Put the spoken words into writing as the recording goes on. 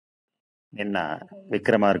నిన్న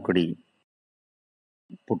విక్రమార్కుడి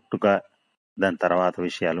పుట్టుక, దాని తర్వాత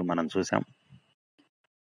విషయాలు మనం చూసాం.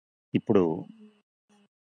 ఇప్పుడు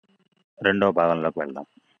రెండో భాగంలోకి వెళ్దాం.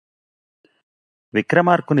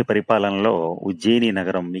 విక్రమార్కుని పరిపాలనలో ఉజ్జయిని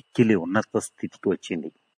నగరం మిక్కిలి ఉన్నత స్థితికి వచ్చింది.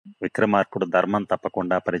 విక్రమార్కుడు ధర్మం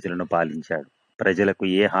తప్పకుండా ప్రజలను పాలించాడు. ప్రజలకు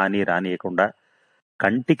ఏ హాని రానియకుండా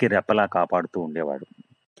కంటికి రెప్పలా కాపాడుతూ ఉండేవాడు.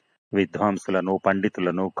 విద్వాంసులను,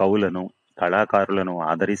 పండితులను, కవులను, కళాకారులను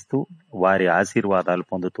ఆదరిస్తూ వారి ఆశీర్వాదాలు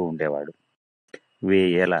పొందుతూ ఉండేవాడు.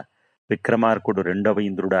 వేయేల విక్రమార్కుడు రెండవ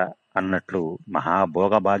ఇంద్రుడా అన్నట్లు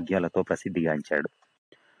మహాభోగభాగ్యాలతో ప్రసిద్ధిగాంచాడు.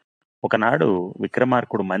 ఒకనాడు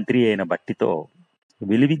విక్రమార్కుడు మంత్రి అయిన బట్టితో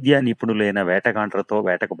విలువిద్యా నిపుణులైన వేటగాండ్రతో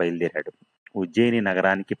వేటకు బయలుదేరాడు. ఉజ్జయిని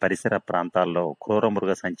నగరానికి పరిసర ప్రాంతాల్లో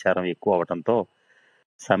క్రూరమృగ సంచారం ఎక్కువ అవటంతో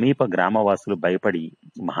సమీప గ్రామవాసులు భయపడి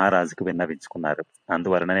మహారాజుకు విన్నవించుకున్నారు.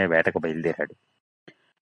 అందువలననే వేటకు బయలుదేరాడు.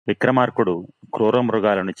 విక్రమార్కుడు క్రూర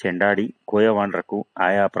మృగాలను చెండాడి కోయవాండ్రకు,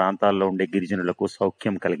 ఆయా ప్రాంతాల్లో ఉండే గిరిజనులకు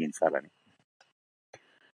సౌఖ్యం కలిగించాలని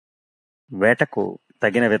వేటకు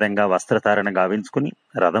తగిన విధంగా వస్త్రధారణ గావించుకుని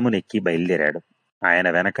రథమునెక్కి బయలుదేరాడు. ఆయన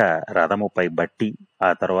వెనక రథముపై బట్టి, ఆ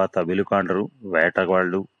తర్వాత వెలుకాండ్రు,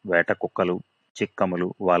 వేటగాళ్లు, వేట కుక్కలు, చిక్కములు,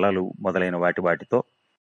 వలలు మొదలైన వాటితో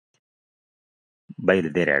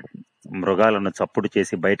బయలుదేరాడు. మృగాలను చప్పుడు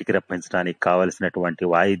చేసి బయటికి రప్పించడానికి కావలసినటువంటి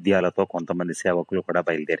వాయిద్యాలతో కొంతమంది సేవకులు కూడా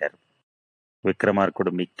బయలుదేరారు.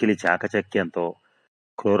 విక్రమార్కుడు మిక్కిలి చాకచక్యంతో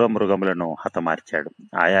క్రూర మృగములను హతమార్చాడు.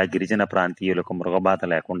 ఆయా గిరిజన ప్రాంతీయులకు మృగబాధ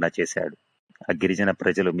లేకుండా చేశాడు. ఆ గిరిజన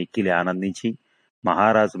ప్రజలు మిక్కిలి ఆనందించి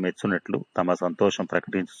మహారాజు మెచ్చునట్లు తమ సంతోషం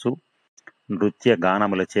ప్రకటించుచు నృత్య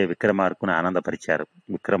గానములచే విక్రమార్కుని ఆనందపరిచారు.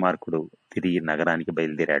 విక్రమార్కుడు తిరిగి నగరానికి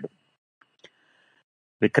బయలుదేరాడు.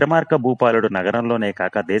 విక్రమార్క భూపాలుడు నగరంలోనే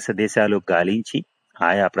కాక దేశ దేశాలు గాలించి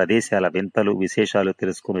ఆయా ప్రదేశాల వింతలు విశేషాలు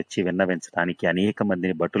తెలుసుకుని వచ్చి విన్నవించడానికి అనేక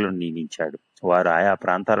మందిని భటులను నియమించాడు. వారు ఆయా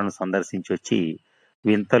ప్రాంతాలను సందర్శించి వచ్చి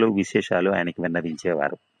వింతలు విశేషాలు ఆయనకి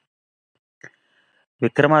విన్నవించేవారు.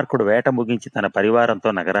 విక్రమార్కుడు వేట ముగించి తన పరివారంతో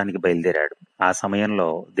నగరానికి బయలుదేరాడు. ఆ సమయంలో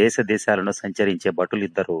దేశ దేశాలను సంచరించే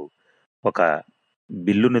భటులిద్దరూ ఒక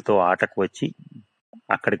బిల్లునితో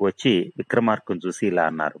అక్కడికి వచ్చి విక్రమార్కుని చూసి ఇలా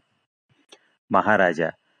అన్నారు: మహారాజా,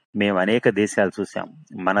 మేము అనేక దేశాలు చూశాం.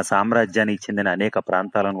 మన సామ్రాజ్యానికి చెందిన అనేక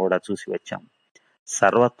ప్రాంతాలను కూడా చూసి వచ్చాం.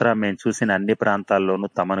 సర్వత్రా మేము చూసిన అన్ని ప్రాంతాల్లోనూ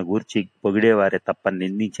తమను గూర్చి పొగిడేవారే తప్ప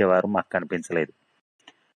నిందించేవారు మాకు కనిపించలేదు.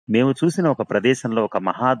 మేము చూసిన ఒక ప్రదేశంలో ఒక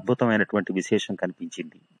మహాద్భుతమైనటువంటి విశేషం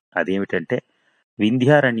కనిపించింది. అదేమిటంటే,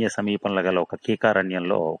 వింధ్యారణ్య సమీపంలో గల ఒక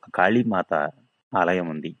కీకారణ్యంలో ఒక కాళీమాత ఆలయం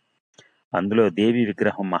ఉంది. అందులో దేవి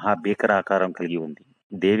విగ్రహం మహాభీకరాకారం కలిగి ఉంది.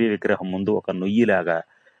 దేవి విగ్రహం ముందు ఒక నుయ్యిలాగా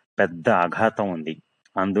పెద్ద అఘాతం ఉంది.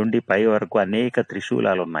 అందుండి పై వరకు అనేక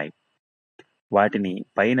త్రిశూలాలున్నాయి. వాటిని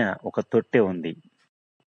పైన ఒక తొట్టె ఉంది.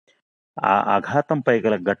 ఆ అఘాతంపై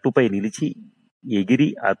గల గట్టుపై నిలిచి ఎగిరి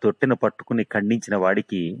ఆ తొట్టెను పట్టుకుని ఖండించిన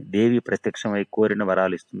వాడికి దేవి ప్రత్యక్షమై కోరిన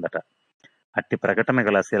వరాలిస్తుందట. అట్టి ప్రకటన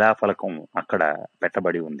గల శిలాఫలకం అక్కడ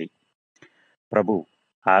పెట్టబడి ఉంది. ప్రభు,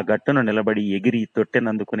 ఆ గట్టును నిలబడి ఎగిరి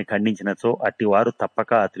తొట్టెనందుకుని ఖండించినచో అట్టివారు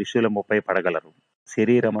తప్పక ఆ త్రిశూలముపై పడగలరు.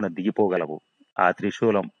 శరీరమును దిగిపోగలవు. ఆ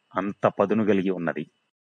త్రిశూలం అంత పదును కలిగి ఉన్నది.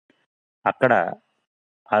 అక్కడ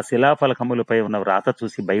ఆ శిలాఫలకములపై ఉన్న వ్రాత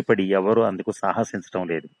చూసి భయపడి ఎవరూ అందుకు సాహసించటం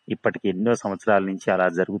లేదు. ఇప్పటికి ఎన్నో సంవత్సరాల నుంచి అలా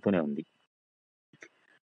జరుగుతూనే ఉంది.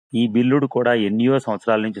 ఈ బిల్లుడు కూడా ఎన్నో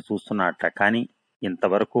సంవత్సరాల నుంచి చూస్తున్నట్ట, కానీ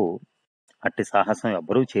ఇంతవరకు అట్టి సాహసం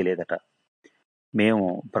ఎవ్వరూ చేయలేదట. మేము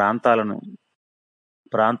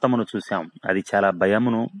ప్రాంతమును చూశాం. అది చాలా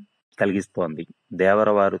భయమును కలిగిస్తోంది.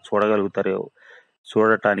 దేవరవారు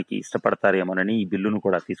చూడటానికి ఇష్టపడతారేమోనని ఈ బిల్లును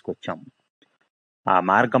కూడా తీసుకొచ్చాం. ఆ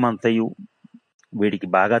మార్గమంతయు వీడికి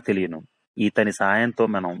బాగా తెలియను. ఈతని సాయంతో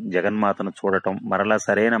మనం జగన్మాతను చూడటం, మరలా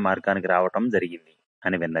సరైన మార్గానికి రావటం జరిగింది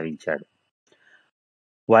అని విన్నవించాడు.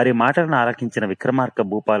 వారి మాటలను ఆలకించిన విక్రమార్క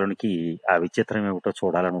భూపాలునికి ఆ విచిత్రం ఏమిటో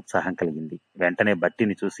చూడాలని ఉత్సాహం కలిగింది. వెంటనే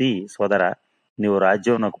బట్టిని చూసి, సోదరా, నీవు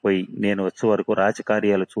రాజ్యంలోకి పోయి నేను వచ్చే వరకు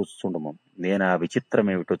రాజకార్యాలు చూస్తుండము. నేను ఆ విచిత్రం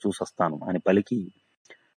ఏమిటో చూసొస్తాను అని పలికి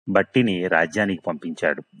బట్టిని రాజ్యానికి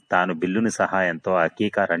పంపించాడు. తాను బిల్లుని సహాయంతో ఆ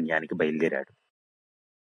కీకారణ్యానికి బయలుదేరాడు.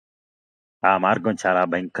 ఆ మార్గం చాలా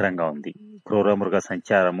భయంకరంగా ఉంది. క్రూరమృగ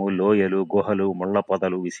సంచారము, లోయలు, గుహలు, ముళ్ల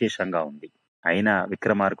పొదలు విశేషంగా ఉంది. అయినా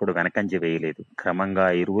విక్రమార్కుడు వెనకంజ వేయలేదు. క్రమంగా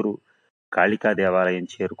ఇరువురు కాళికా దేవాలయం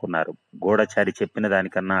చేరుకున్నారు. గూఢచారి చెప్పిన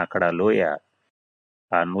దానికన్నా అక్కడ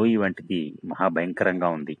ఆ నోయి వంటిది మహాభయంకరంగా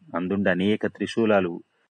ఉంది. అందుండి అనేక త్రిశూలాలు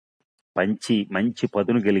మంచి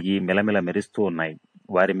పదును గలిగి మిలమిల మెరుస్తూ ఉన్నాయి.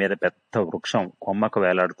 వారి మీద పెద్ద వృక్షం కొమ్మకు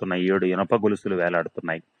వేలాడుతున్న 7 ఇనప గొలుసులు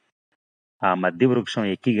వేలాడుతున్నాయి. ఆ మధ్య వృక్షం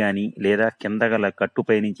ఎక్కిగాని లేదా కింద గల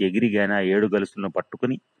కట్టుపై నుంచి ఎగిరిగాని ఆ 7 గలుసులను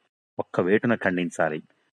పట్టుకుని ఒక్క వేటున ఖండించాలి.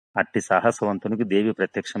 అట్టి సాహసవంతునికి దేవి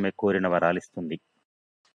ప్రత్యక్షమే కోరిన వరాలిస్తుంది.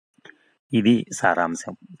 ఇది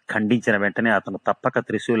సారాంశం. ఖండించిన వెంటనే అతను తప్పక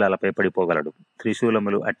త్రిశూలాలపై పడిపోగలడు.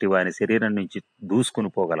 త్రిశూలములు అట్టి వాని శరీరం నుంచి దూసుకుని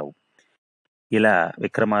పోగలవు. ఇలా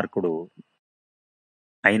విక్రమార్కుడు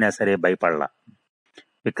అయినా సరే భయపడలా.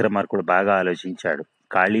 విక్రమార్కుడు బాగా ఆలోచించాడు.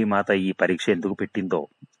 కాళీమాత ఈ పరీక్ష ఎందుకు పెట్టిందో.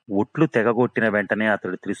 ఒట్లు తెగగొట్టిన వెంటనే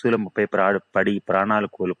అతడు త్రిశూలముపై పడి ప్రాణాలు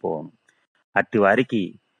కోల్పోవను. అట్టివారికి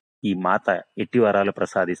ఈ మాత ఎట్టి వరాలు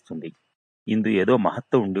ప్రసాదిస్తుంది. ఇందు ఏదో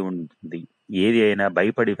మహత్వం ఉండి ఉంటుంది. ఏది అయినా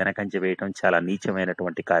భయపడి వెనకంజ వేయటం చాలా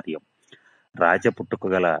నీచమైనటువంటి కార్యం. రాజపుట్టుకు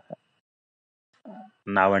గల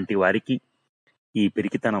నా వంటి వారికి ఈ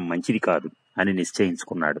పిరికితనం మంచిది కాదు అని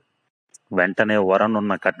నిశ్చయించుకున్నాడు. వెంటనే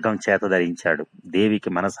వరనున్న ఖడ్గం చేత ధరించాడు. దేవికి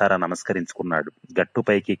మనసారా నమస్కరించుకున్నాడు.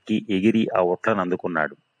 గట్టుపైకెక్కి ఎగిరి ఆ ఒట్లను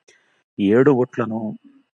అందుకున్నాడు. 7 ఒట్లను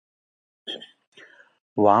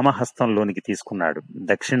వామహస్తంలోనికి తీసుకున్నాడు.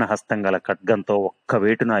 దక్షిణ హస్తం గల ఖడ్గంతో ఒక్క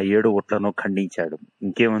వేటున 7 ఒట్లను ఖండించాడు.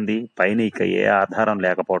 ఇంకేముంది, పైన ఇక ఏ ఆధారం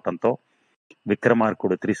లేకపోవటంతో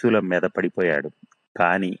విక్రమార్కుడు త్రిశూలం మీద పడిపోయాడు.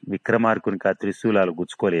 కాని విక్రమార్కునికి ఆ త్రిశూలాలు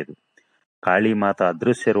గుచ్చుకోలేదు. కాళీమాత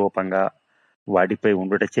అదృశ్య రూపంగా వాటిపై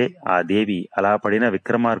ఉండుటచే ఆ దేవి అలా పడిన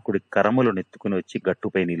విక్రమార్కుడి కరములు నెత్తుకుని వచ్చి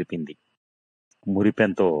గట్టుపై నిలిపింది.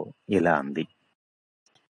 మురిపెంతో ఇలా అంది.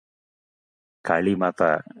 కాళీమాత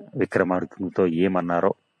విక్రమార్కునితో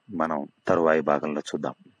ఏమన్నారో మనం తరువాయి భాగంలో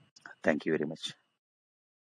చూద్దాం. Thank you very much.